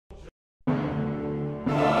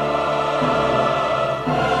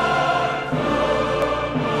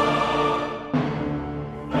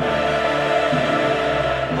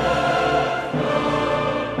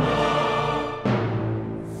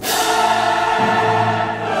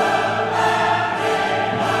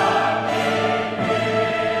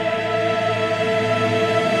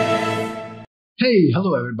Hey,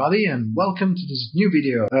 hello everybody, and welcome to this new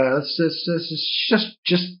video. Let's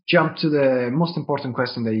just jump to the most important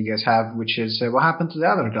question that you guys have, which is what happened to the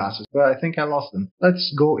other glasses? Well, I think I lost them.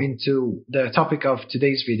 Let's go into the topic of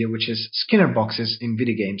today's video, which is Skinner boxes in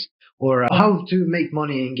video games, or how to make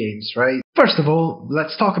money in games, right? First of all,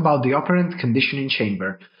 let's talk about the Operant Conditioning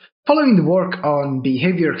Chamber. Following the work on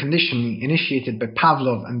behavior conditioning initiated by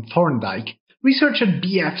Pavlov and Thorndike, researcher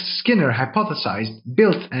B.F. Skinner hypothesized,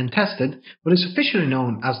 built, and tested what is officially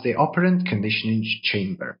known as the Operant Conditioning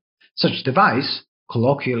Chamber. Such device,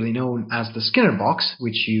 colloquially known as the Skinner box,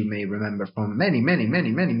 which you may remember from many video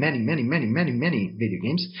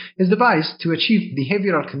games, is devised to achieve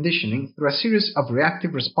behavioral conditioning through a series of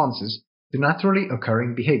reactive responses to naturally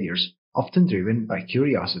occurring behaviors, often driven by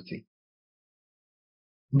curiosity.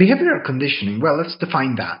 Behavioral conditioning, well, let's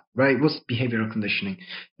define that, right? What's behavioral conditioning?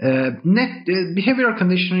 Behavioral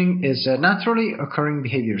conditioning is naturally occurring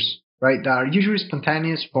behaviors, right, that are usually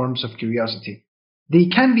spontaneous forms of curiosity. They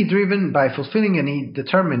can be driven by fulfilling a need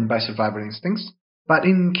determined by survival instincts, but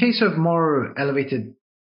in case of more elevated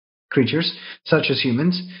creatures, such as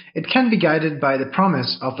humans, it can be guided by the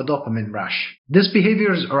promise of a dopamine rush. These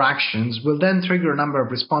behaviors or actions will then trigger a number of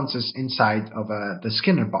responses inside of the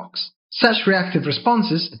Skinner box. Such reactive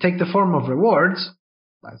responses take the form of rewards,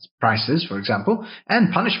 as prizes for example,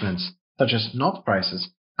 and punishments, such as not prizes.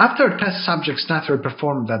 After test subjects naturally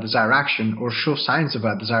perform the desired action or show signs of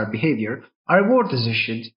a desired behavior, a reward is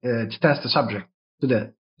issued to test the subject, to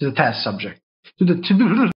the test subject.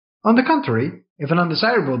 On the contrary, if an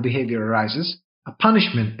undesirable behavior arises, a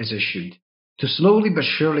punishment is issued to slowly but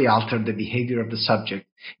surely alter the behavior of the subject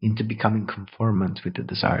into becoming conformant with the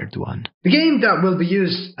desired one. The game that will be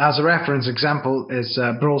used as a reference example is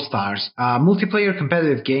Brawl Stars, a multiplayer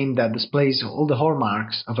competitive game that displays all the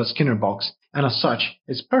hallmarks of a Skinner box, and as such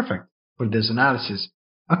is perfect for this analysis.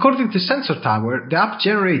 According to Sensor Tower, the app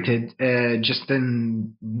generated just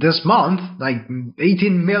in this month like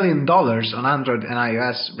 $18 million on Android and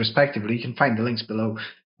iOS respectively. You can find the links below.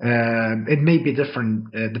 It may be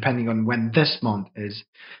different depending on when this month is.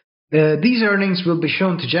 These earnings will be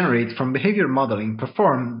shown to generate from behavior modeling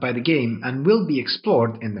performed by the game and will be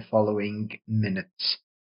explored in the following minutes.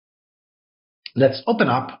 Let's open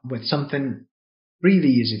up with something really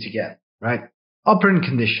easy to get, right? Operant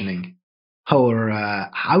conditioning, or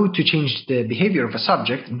how to change the behavior of a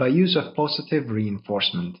subject by use of positive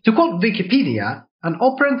reinforcement. To quote Wikipedia, an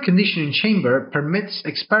operant conditioning chamber permits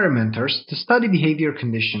experimenters to study behavior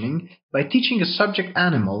conditioning by teaching a subject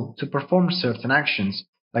animal to perform certain actions,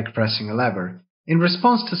 like pressing a lever, in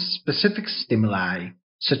response to specific stimuli,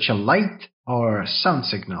 such as light or sound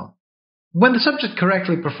signal. When the subject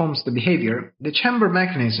correctly performs the behavior, the chamber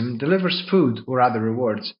mechanism delivers food or other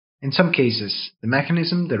rewards. In some cases, the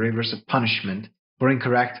mechanism delivers a punishment for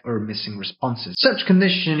incorrect or missing responses. Such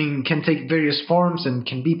conditioning can take various forms and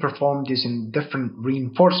can be performed using different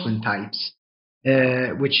reinforcement types,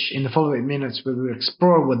 which in the following minutes we will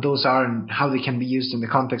explore what those are and how they can be used in the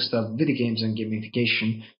context of video games and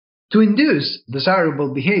gamification to induce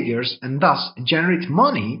desirable behaviors and thus generate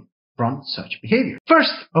money from such behavior.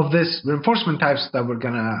 First of these reinforcement types that we're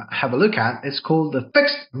gonna have a look at is called the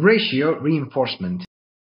fixed ratio reinforcement.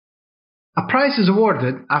 A prize is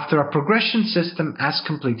awarded after a progression system has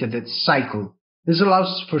completed its cycle. This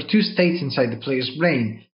allows for two states inside the player's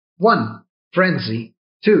brain. 1. Frenzy.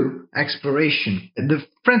 2. Exploration. The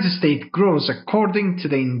frenzy state grows according to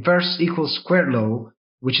the inverse equals square law,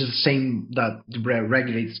 which is the same that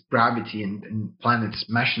regulates gravity and planets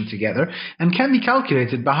meshing together, and can be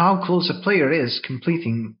calculated by how close a player is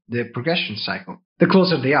completing the progression cycle. The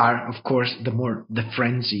closer they are, of course, the more the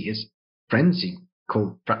frenzy is frenzy.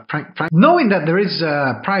 Knowing that there is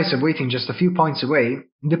a prize awaiting just a few points away,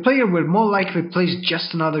 the player will more likely place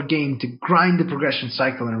just another game to grind the progression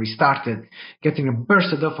cycle and restart it, getting a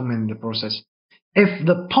burst of dopamine in the process. If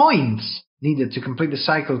the points needed to complete the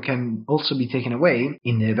cycle can also be taken away,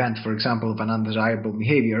 in the event, for example, of an undesirable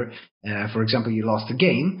behavior, for example, you lost a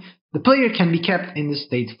game, the player can be kept in this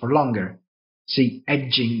state for longer. See,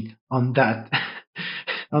 edging on that,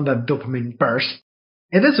 on that dopamine burst.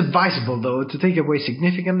 It is advisable, though, to take away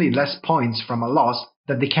significantly less points from a loss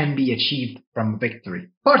that they can be achieved from a victory.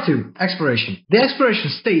 Part 2. Exploration. The exploration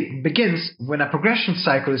state begins when a progression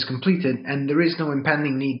cycle is completed and there is no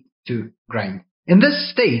impending need to grind. In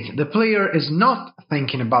this state, the player is not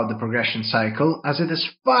thinking about the progression cycle as it is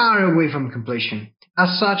far away from completion.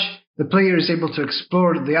 As such, the player is able to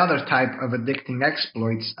explore the other type of addicting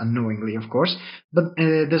exploits unknowingly, of course, but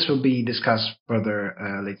this will be discussed further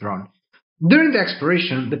later on. During the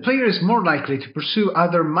exploration, the player is more likely to pursue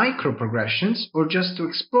other micro-progressions or just to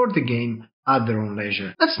explore the game at their own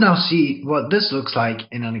leisure. Let's now see what this looks like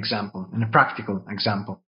in a practical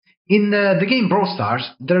example. In the game Brawl Stars,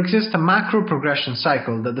 there exists a macro progression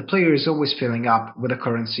cycle that the player is always filling up with a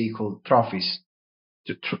currency called trophies.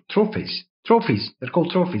 Trophies. They're called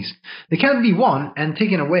trophies. They can be won and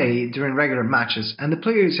taken away during regular matches, and the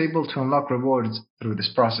player is able to unlock rewards through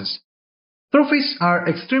this process. Trophies are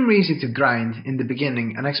extremely easy to grind in the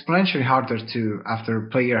beginning and exponentially harder to after a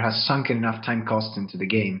player has sunken enough time cost into the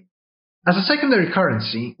game. As a secondary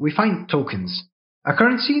currency, we find tokens, a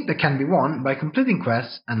currency that can be won by completing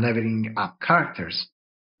quests and leveling up characters.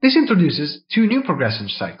 This introduces two new progression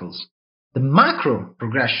cycles. The macro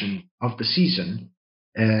progression of the season,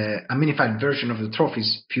 a minified version of the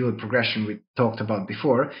trophies fueled progression we talked about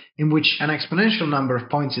before, in which an exponential number of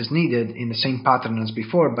points is needed in the same pattern as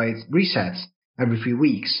before, but it resets every few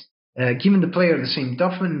weeks, giving the player the same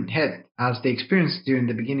dopamine hit as they experienced during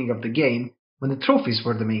the beginning of the game when the trophies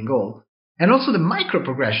were the main goal, and also the micro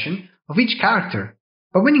progression of each character.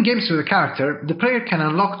 By winning games with a character, the player can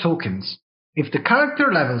unlock tokens. If the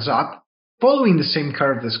character levels up, following the same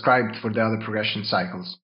curve described for the other progression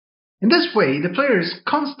cycles. In this way, the player is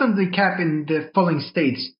constantly kept in the following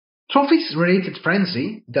states: trophies-related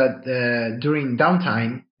frenzy, that during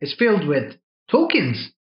downtime is filled with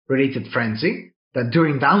tokens-related frenzy, that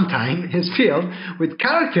during downtime is filled with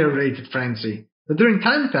character-related frenzy, that during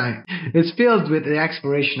time is filled with the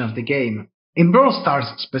exploration of the game. In Brawl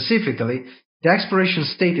Stars specifically, the exploration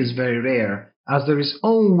state is very rare, as there is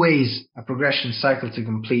always a progression cycle to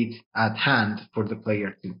complete at hand for the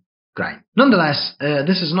player to grind. Nonetheless,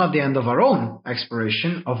 this is not the end of our own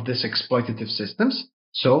exploration of these exploitative systems,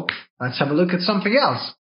 so let's have a look at something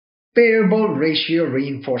else. Variable ratio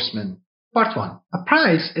reinforcement. Part 1. A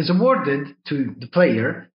prize is awarded to the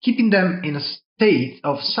player, keeping them in a state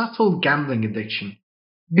of subtle gambling addiction.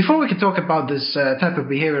 Before we can talk about this type of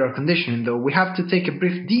behavioral conditioning, though, we have to take a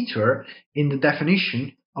brief detour in the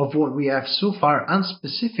definition of what we have so far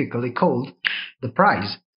unspecifically called the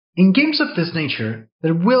prize. In games of this nature,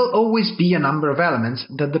 there will always be a number of elements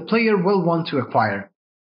that the player will want to acquire.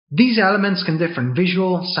 These elements can differ in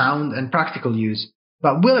visual, sound, and practical use,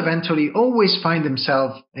 but will eventually always find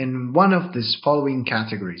themselves in one of these following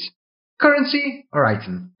categories. Currency or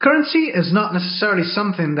item. Currency is not necessarily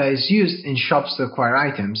something that is used in shops to acquire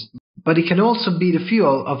items, but it can also be the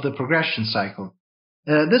fuel of the progression cycle.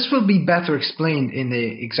 This will be better explained in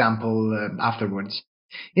the example afterwards.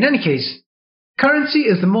 In any case, currency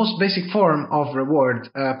is the most basic form of reward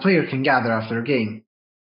a player can gather after a game.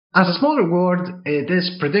 As a small reward, it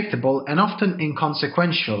is predictable and often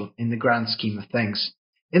inconsequential in the grand scheme of things.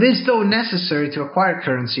 It is, though, necessary to acquire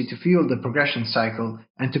currency to fuel the progression cycle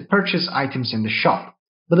and to purchase items in the shop,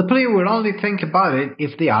 but the player will only think about it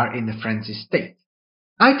if they are in a frenzy state.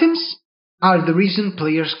 Items are the reason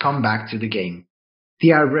players come back to the game.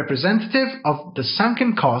 They are representative of the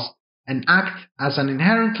sunken cost and act as an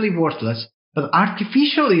inherently worthless but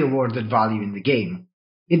artificially awarded value in the game.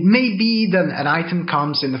 It may be that an item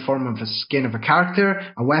comes in the form of a skin of a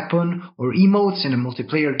character, a weapon, or emotes in a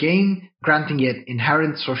multiplayer game, granting it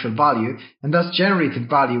inherent social value and thus generated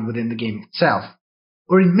value within the game itself.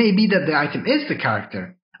 Or it may be that the item is the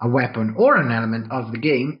character, a weapon, or an element of the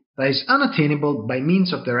game that is unattainable by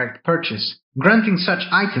means of direct purchase, granting such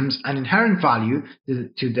items an inherent value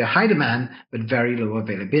to the high demand but very low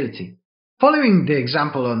availability. Following the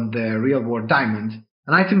example on the real-world diamond,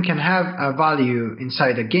 an item can have a value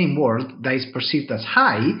inside a game world that is perceived as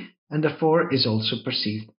high and therefore is also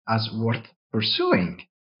perceived as worth pursuing.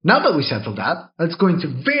 Now that we settled that, let's go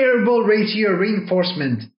into variable ratio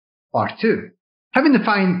reinforcement, part 2. Having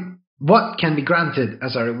defined what can be granted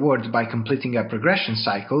as a reward by completing a progression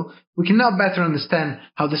cycle, we can now better understand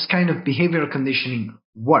how this kind of behavioral conditioning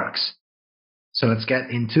works. So let's get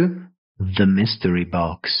into the mystery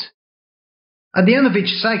box. At the end of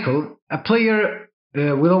each cycle, a player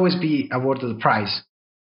will always be awarded a prize.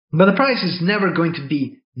 But the prize is never going to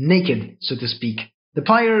be naked, so to speak. The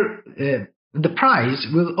prize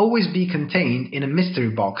will always be contained in a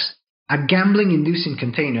mystery box, a gambling-inducing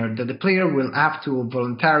container that the player will have to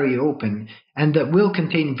voluntarily open and that will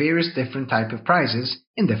contain various different types of prizes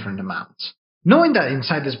in different amounts. Knowing that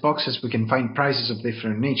inside these boxes we can find prizes of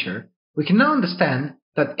different nature, we can now understand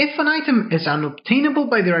that if an item is unobtainable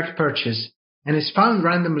by direct purchase and is found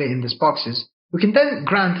randomly in these boxes, we can then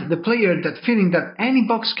grant the player that feeling that any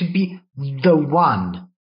box could be the one.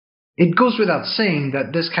 It goes without saying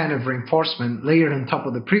that this kind of reinforcement, layered on top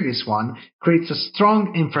of the previous one, creates a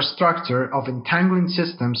strong infrastructure of entangling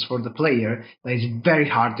systems for the player that is very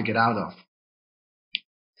hard to get out of.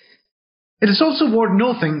 It is also worth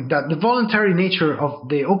noting that the voluntary nature of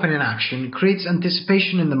the opening action creates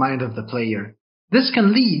anticipation in the mind of the player. This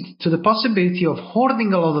can lead to the possibility of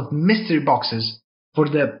hoarding a lot of mystery boxes for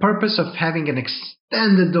the purpose of having an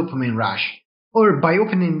extended dopamine rush, or by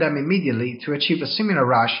opening them immediately to achieve a similar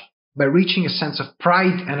rush by reaching a sense of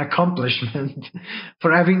pride and accomplishment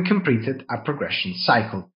for having completed a progression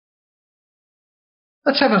cycle.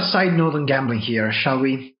 Let's have a side note on gambling here, shall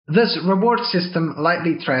we? This reward system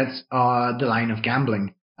lightly treads the line of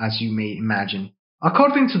gambling, as you may imagine.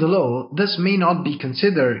 According to the law, this may not be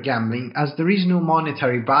considered gambling as there is no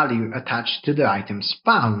monetary value attached to the items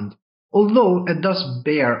found, although it does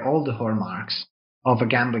bear all the hallmarks of a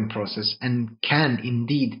gambling process and can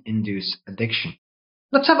indeed induce addiction.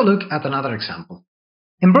 Let's have a look at another example.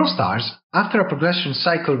 In Brawl Stars, after a progression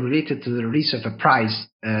cycle related to the release of a prize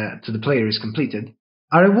to the player is completed,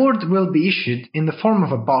 a reward will be issued in the form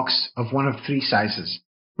of a box of one of three sizes,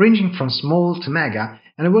 ranging from small to mega,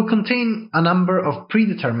 and it will contain a number of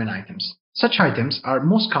predetermined items. Such items are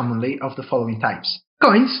most commonly of the following types: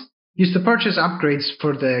 coins, used to purchase upgrades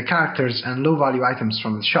for the characters and low-value items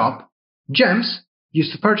from the shop; gems,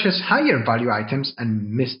 used to purchase higher value items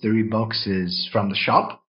and mystery boxes from the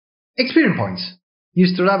shop; experience points,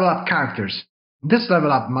 used to level up characters. This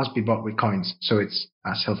level up must be bought with coins, so it's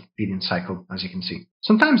a self-feeding cycle, as you can see.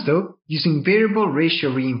 Sometimes though, using variable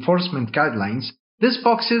ratio reinforcement guidelines, these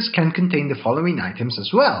boxes can contain the following items as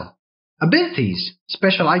well. Abilities,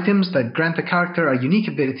 special items that grant a character a unique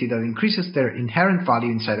ability that increases their inherent value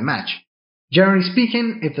inside a match. Generally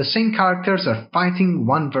speaking, if the same characters are fighting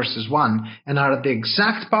 1 versus 1 and are at the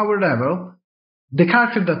exact power level, the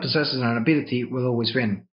character that possesses an ability will always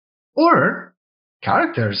win. Or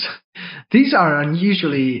characters. These are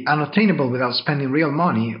unusually unobtainable without spending real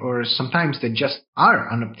money, or sometimes they just are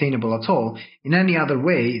unobtainable at all in any other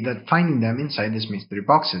way than finding them inside these mystery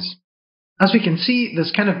boxes. As we can see,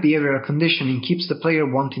 this kind of behavioral conditioning keeps the player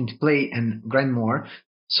wanting to play and grind more,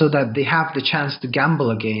 so that they have the chance to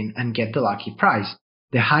gamble again and get the lucky prize,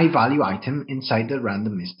 the high value item inside the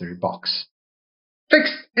random mystery box.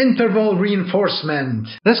 Fixed interval reinforcement.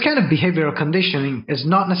 This kind of behavioral conditioning is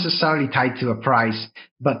not necessarily tied to a prize,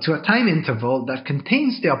 but to a time interval that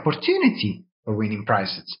contains the opportunity for winning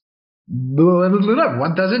prizes.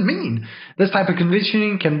 What does it mean? This type of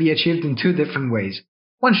conditioning can be achieved in two different ways.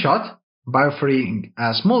 One shot, by offering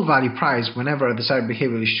a small value prize whenever a desired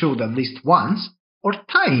behavior is showed at least once, or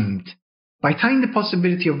timed, by tying the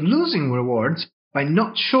possibility of losing rewards by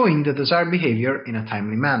not showing the desired behavior in a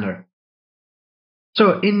timely manner.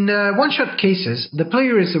 So, in one-shot cases, the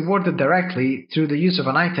player is rewarded directly through the use of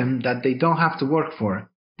an item that they don't have to work for.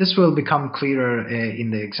 This will become clearer in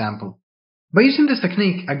the example. By using this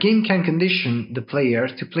technique, a game can condition the player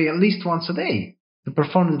to play at least once a day, to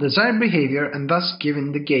perform the desired behavior, and thus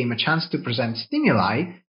giving the game a chance to present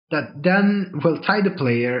stimuli that then will tie the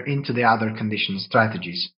player into the other conditioned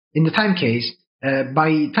strategies. In the time case,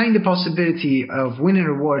 by tying the possibility of winning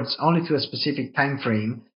rewards only to a specific time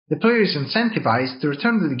frame, the player is incentivized to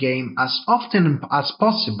return to the game as often as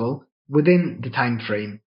possible within the time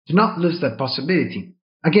frame, to not lose that possibility.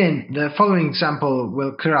 Again, the following example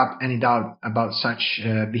will clear up any doubt about such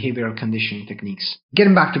behavioral conditioning techniques.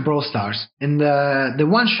 Getting back to Brawl Stars, and the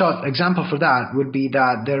one-shot example for that would be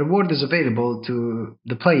that the reward is available to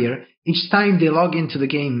the player each time they log into the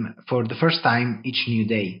game for the first time each new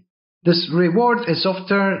day. This reward is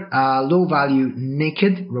often a low-value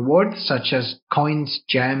naked reward, such as coins,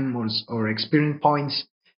 gems, or experience points,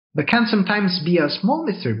 but can sometimes be a small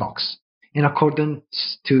mystery box, in accordance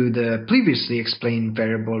to the previously explained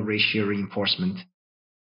variable ratio reinforcement.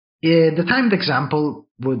 The timed example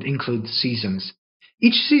would include seasons.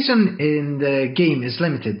 Each season in the game is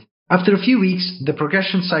limited. After a few weeks, the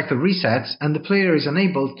progression cycle resets and the player is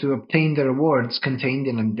unable to obtain the rewards contained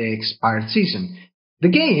in the expired season. The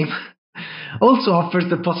game also offers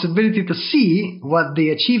the possibility to see what they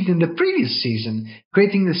achieved in the previous season,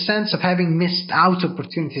 creating the sense of having missed out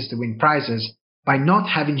opportunities to win prizes by not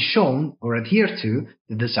having shown or adhered to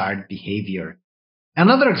the desired behavior.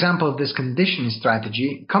 Another example of this conditioning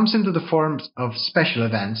strategy comes into the form of special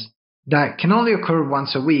events that can only occur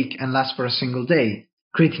once a week and last for a single day,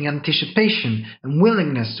 creating anticipation and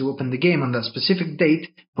willingness to open the game on that specific date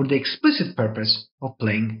for the explicit purpose of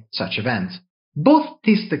playing such event. Both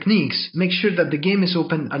these techniques make sure that the game is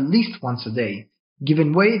open at least once a day,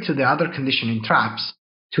 giving way to the other conditioning traps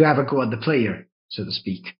to have a go at the player, so to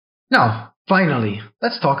speak. Now, finally,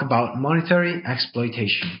 let's talk about monetary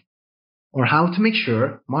exploitation, or how to make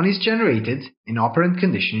sure money is generated in operant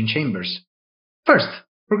conditioning chambers. First,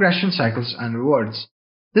 progression cycles and rewards.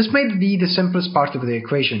 This may be the simplest part of the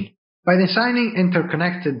equation. By designing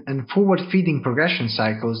interconnected and forward-feeding progression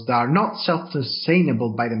cycles that are not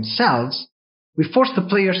self-sustainable by themselves, we force the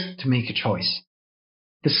players to make a choice.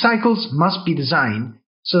 The cycles must be designed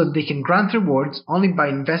so that they can grant rewards only by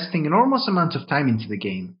investing enormous amounts of time into the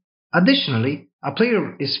game. Additionally, a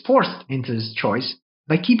player is forced into this choice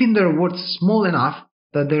by keeping the rewards small enough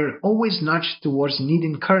that they're always nudged towards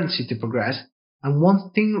needing currency to progress and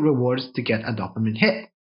wanting rewards to get a dopamine hit.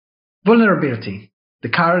 Vulnerability. The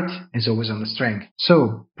carrot is always on the string.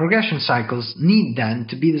 So, progression cycles need then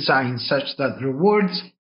to be designed such that rewards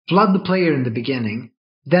flood the player in the beginning,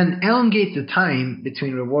 then elongate the time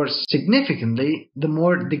between rewards significantly the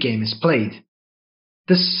more the game is played.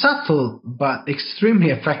 The subtle but extremely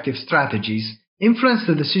effective strategies influence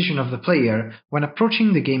the decision of the player when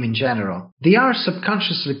approaching the game in general. They are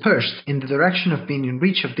subconsciously pushed in the direction of being in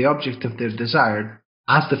reach of the object of their desire,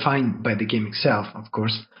 as defined by the game itself, of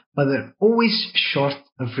course, but they're always short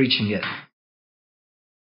of reaching it.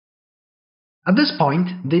 At this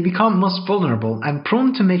point, they become most vulnerable and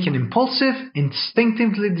prone to making impulsive,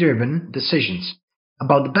 instinctively driven decisions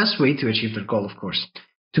about the best way to achieve their goal, of course,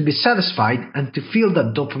 to be satisfied and to feel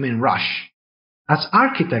that dopamine rush. As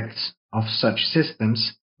architects of such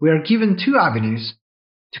systems, we are given two avenues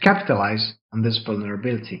to capitalize on this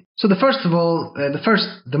vulnerability. So the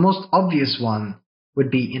most obvious one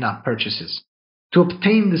would be in-app purchases. To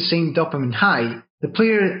obtain the same dopamine high, the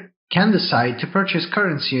player can decide to purchase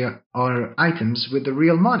currency or items with the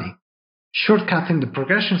real money, shortcutting the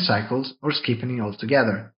progression cycles or skipping it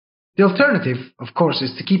altogether. The alternative, of course,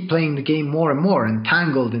 is to keep playing the game more and more,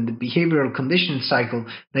 entangled in the behavioral conditioning cycle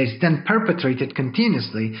that is then perpetrated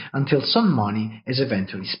continuously until some money is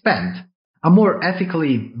eventually spent. A more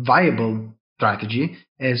ethically viable strategy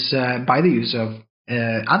is by the use of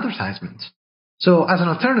advertisements. So, as an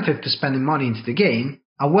alternative to spending money into the game,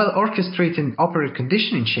 a well-orchestrated operant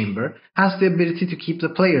conditioning chamber has the ability to keep the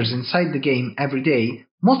players inside the game every day,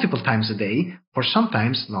 multiple times a day, for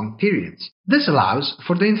sometimes long periods. This allows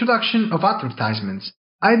for the introduction of advertisements,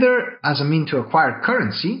 either as a means to acquire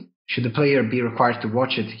currency, should the player be required to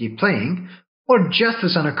watch it to keep playing, or just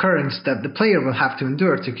as an occurrence that the player will have to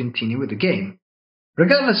endure to continue with the game,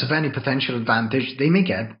 regardless of any potential advantage they may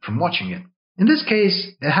get from watching it. In this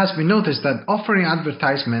case, it has been noticed that offering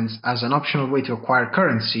advertisements as an optional way to acquire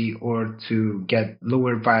currency or to get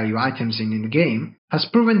lower value items in the game has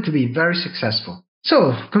proven to be very successful.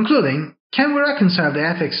 So, concluding, can we reconcile the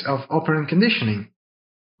ethics of operant conditioning?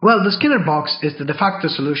 Well, the Skinner box is the de facto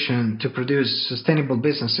solution to produce sustainable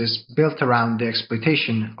businesses built around the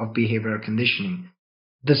exploitation of behavioral conditioning.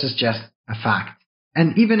 This is just a fact.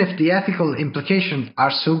 And even if the ethical implications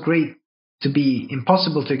are so great to be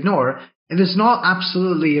impossible to ignore, it is not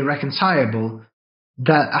absolutely irreconcilable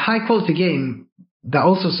that a high-quality game that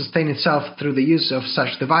also sustains itself through the use of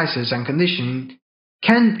such devices and conditioning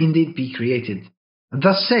can indeed be created.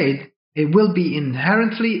 Thus said, it will be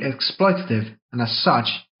inherently exploitative and as such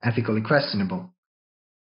ethically questionable.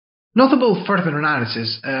 Notable further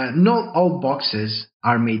analysis, not all boxes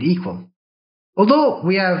are made equal. Although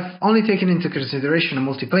we have only taken into consideration a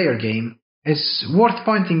multiplayer game, it's worth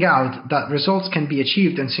pointing out that results can be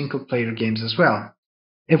achieved in single-player games as well.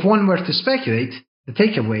 If one were to speculate, the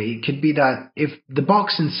takeaway could be that if the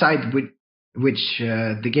box inside which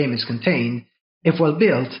the game is contained, if well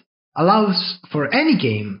built, allows for any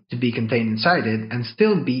game to be contained inside it and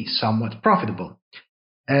still be somewhat profitable.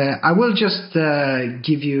 I will just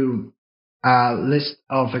give you a list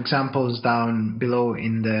of examples down below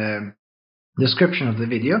in the description of the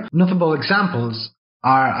video. Notable examples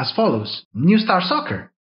are as follows: New Star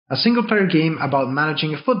Soccer, a single-player game about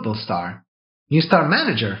managing a football star. New Star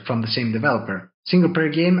Manager from the same developer, single-player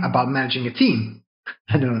game about managing a team.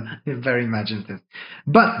 I know, very imaginative.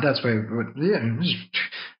 But that's why.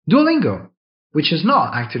 Duolingo, which is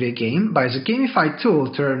not actually a game, but is a gamified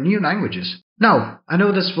tool to learn new languages. Now, I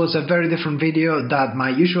know this was a very different video than my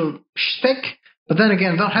usual shtick, but then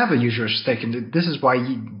again, I don't have a usual shtick, and this is why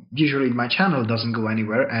usually my channel doesn't go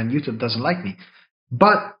anywhere and YouTube doesn't like me.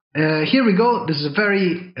 But here we go. This is a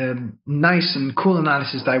very nice and cool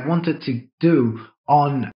analysis that I wanted to do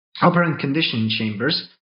on operant conditioning chambers.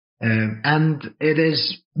 And it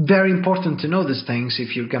is very important to know these things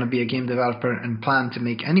if you're going to be a game developer and plan to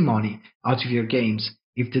make any money out of your games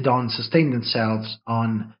if they don't sustain themselves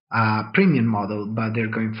on a premium model, but they're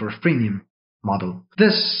going for a freemium model.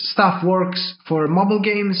 This stuff works for mobile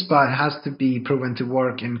games, but it has to be proven to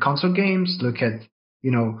work in console games. Look at,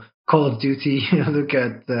 Call of Duty, look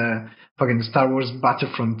at fucking Star Wars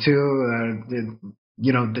Battlefront 2,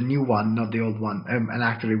 the new one, not the old one. And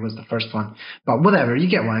actually, it was the first one. But whatever, you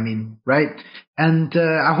get what I mean, right? And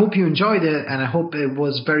I hope you enjoyed it, and I hope it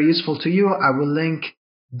was very useful to you. I will link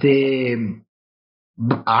the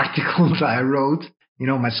article that I wrote,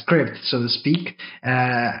 my script, so to speak,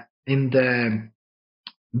 in the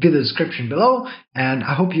video description below. And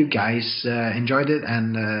I hope you guys enjoyed it.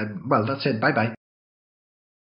 And well, that's it. Bye bye.